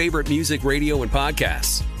all your favorite music, radio, and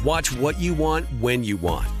podcasts. Watch what you want, when you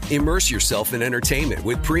want. Immerse yourself in entertainment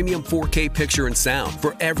with premium 4K picture and sound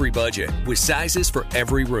for every budget, with sizes for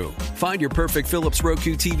every room. Find your perfect Philips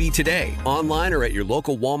Roku TV today, online or at your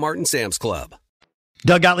local Walmart and Sam's Club.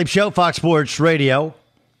 Doug Gottlieb Show, Fox Sports Radio.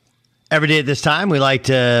 Every day at this time, we like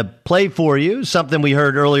to play for you something we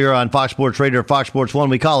heard earlier on Fox Sports Radio or Fox Sports 1.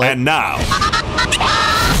 We call it. And now.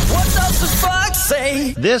 What does the Fox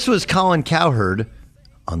say? This was Colin Cowherd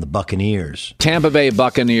on the Buccaneers. Tampa Bay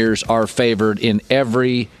Buccaneers are favored in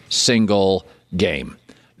every single game.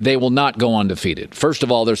 they will not go undefeated. First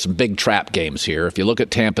of all, there's some big trap games here. If you look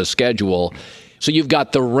at Tampa's schedule, so you've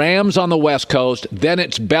got the Rams on the West Coast, then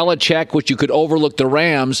it's Belichick, which you could overlook the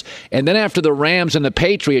Rams, and then after the Rams and the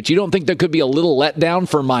Patriots, you don't think there could be a little letdown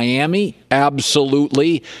for Miami?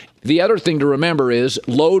 Absolutely. The other thing to remember is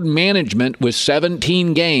load management with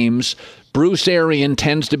 17 games. Bruce Arians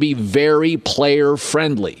tends to be very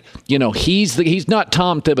player-friendly. You know, he's not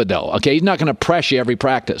Tom Thibodeau, okay? He's not going to press you every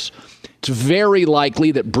practice. It's very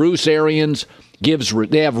likely that Bruce Arians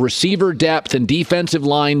they have receiver depth and defensive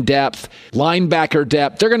line depth, linebacker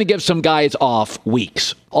depth. They're going to give some guys off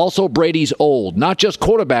weeks. Also, Brady's old, not just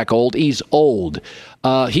quarterback old, he's old.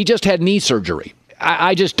 He just had knee surgery.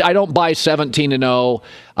 I don't buy 17-0.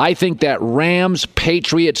 I think that Rams,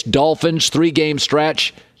 Patriots, Dolphins 3-game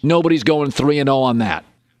stretch, nobody's going 3-0 on that.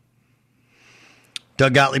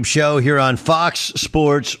 Doug Gottlieb Show here on Fox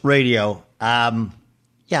Sports Radio. They're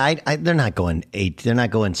not going 8. They're not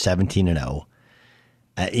going 17-0.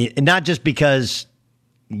 Not just because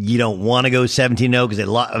you don't want to go 17-0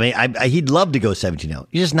 because he'd love to go 17-0.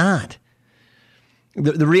 You're just not.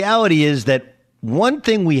 The reality is that one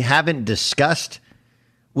thing we haven't discussed,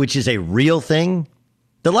 which is a real thing,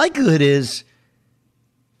 the likelihood is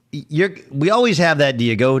we always have that, do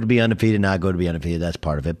you go to be undefeated, not go to be undefeated? That's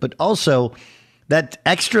part of it. But also that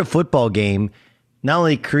extra football game not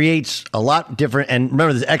only creates a lot different, and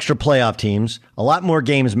remember, there's extra playoff teams, a lot more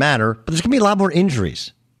games matter, but there's going to be a lot more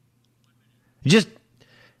injuries.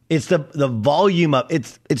 It's the volume of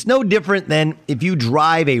it's no different than if you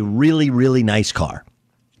drive a really, really nice car.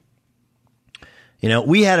 You know,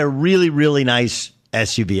 we had a really, really nice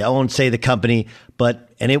SUV. I won't say the company,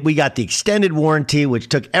 we got the extended warranty, which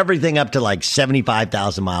took everything up to like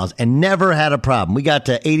 75,000 miles and never had a problem. We got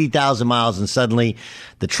to 80,000 miles and suddenly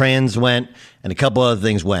the trans went and a couple other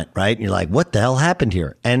things went, right? And you're like, what the hell happened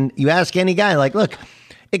here? And you ask any guy, like, look,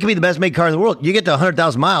 it could be the best made car in the world. You get to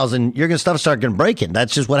 100,000 miles and start breaking.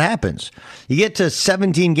 That's just what happens. You get to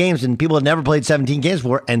 17 games and people have never played 17 games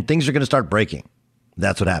before and things are going to start breaking.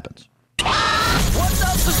 That's what happens.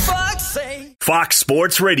 Fox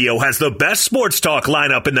Sports Radio has the best sports talk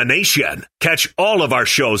lineup in the nation. Catch all of our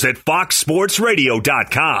shows at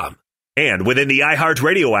foxsportsradio.com. And within the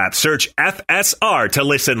iHeartRadio app, search FSR to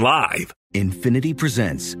listen live. Infiniti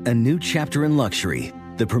presents a new chapter in luxury,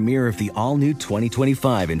 the premiere of the all-new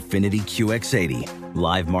 2025 Infiniti QX80,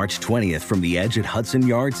 live March 20th from the Edge at Hudson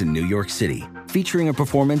Yards in New York City, featuring a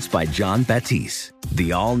performance by John Batiste.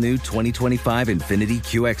 The all-new 2025 Infiniti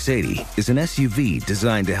QX80 is an SUV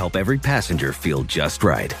designed to help every passenger feel just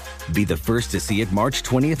right. Be the first to see it March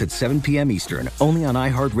 20th at 7 p.m. Eastern, only on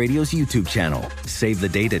iHeartRadio's YouTube channel. Save the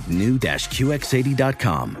date at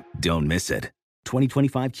new-QX80.com. Don't miss it.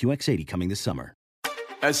 2025 QX80 coming this summer.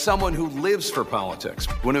 As someone who lives for politics,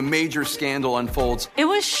 when a major scandal unfolds, it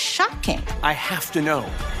was shocking. I have to know,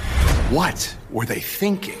 what were they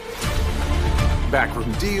thinking?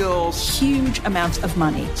 Backroom deals, huge amounts of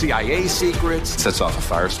money, CIA secrets, sets off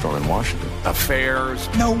a firestorm in Washington, affairs.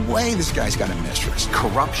 No way this guy's got a mistress.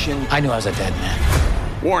 Corruption. I knew I was a dead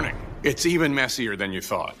man. Warning, it's even messier than you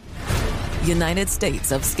thought. United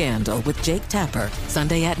States of Scandal with Jake Tapper,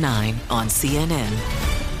 Sunday at 9 on CNN.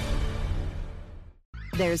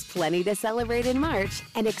 There's plenty to celebrate in March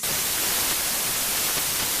and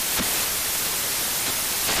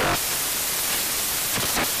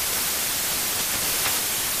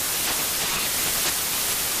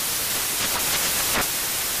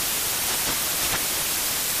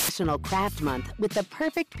National Craft Month with the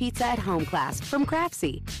perfect pizza at home class from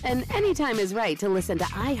Craftsy. And anytime is right to listen to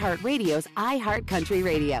iHeartRadio's iHeart Country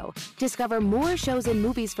Radio. Discover more shows and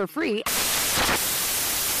movies for free.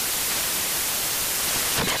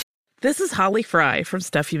 This is Holly Fry from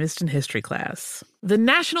Stuff You Missed in History class. The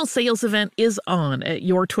national sales event is on at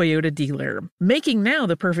your Toyota dealer, making now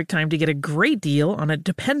the perfect time to get a great deal on a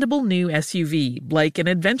dependable new SUV, like an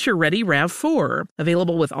adventure-ready RAV4.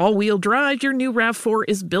 Available with all-wheel drive, your new RAV4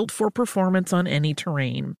 is built for performance on any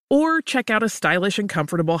terrain. Or check out a stylish and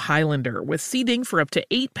comfortable Highlander with seating for up to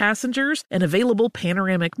 8 passengers and available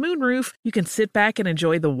panoramic moonroof. You can sit back and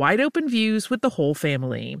enjoy the wide-open views with the whole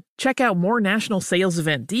family. Check out more national sales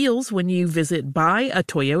event deals when you visit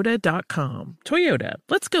buyatoyota.com. Toyota,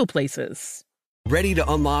 let's go places. Ready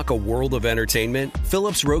to unlock a world of entertainment?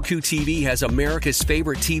 Philips Roku TV has America's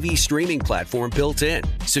favorite TV streaming platform built in,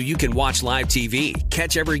 so you can watch live TV,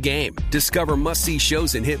 catch every game, discover must-see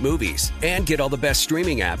shows and hit movies, and get all the best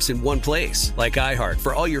streaming apps in one place, like iHeart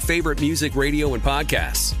for all your favorite music, radio, and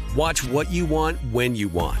podcasts. Watch what you want, when you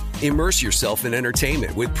want. Immerse yourself in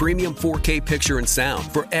entertainment with premium 4K picture and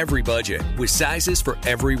sound for every budget, with sizes for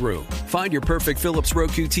every room. Find your perfect Philips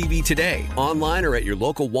Roku TV today, online or at your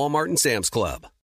local Walmart and Sam's Club.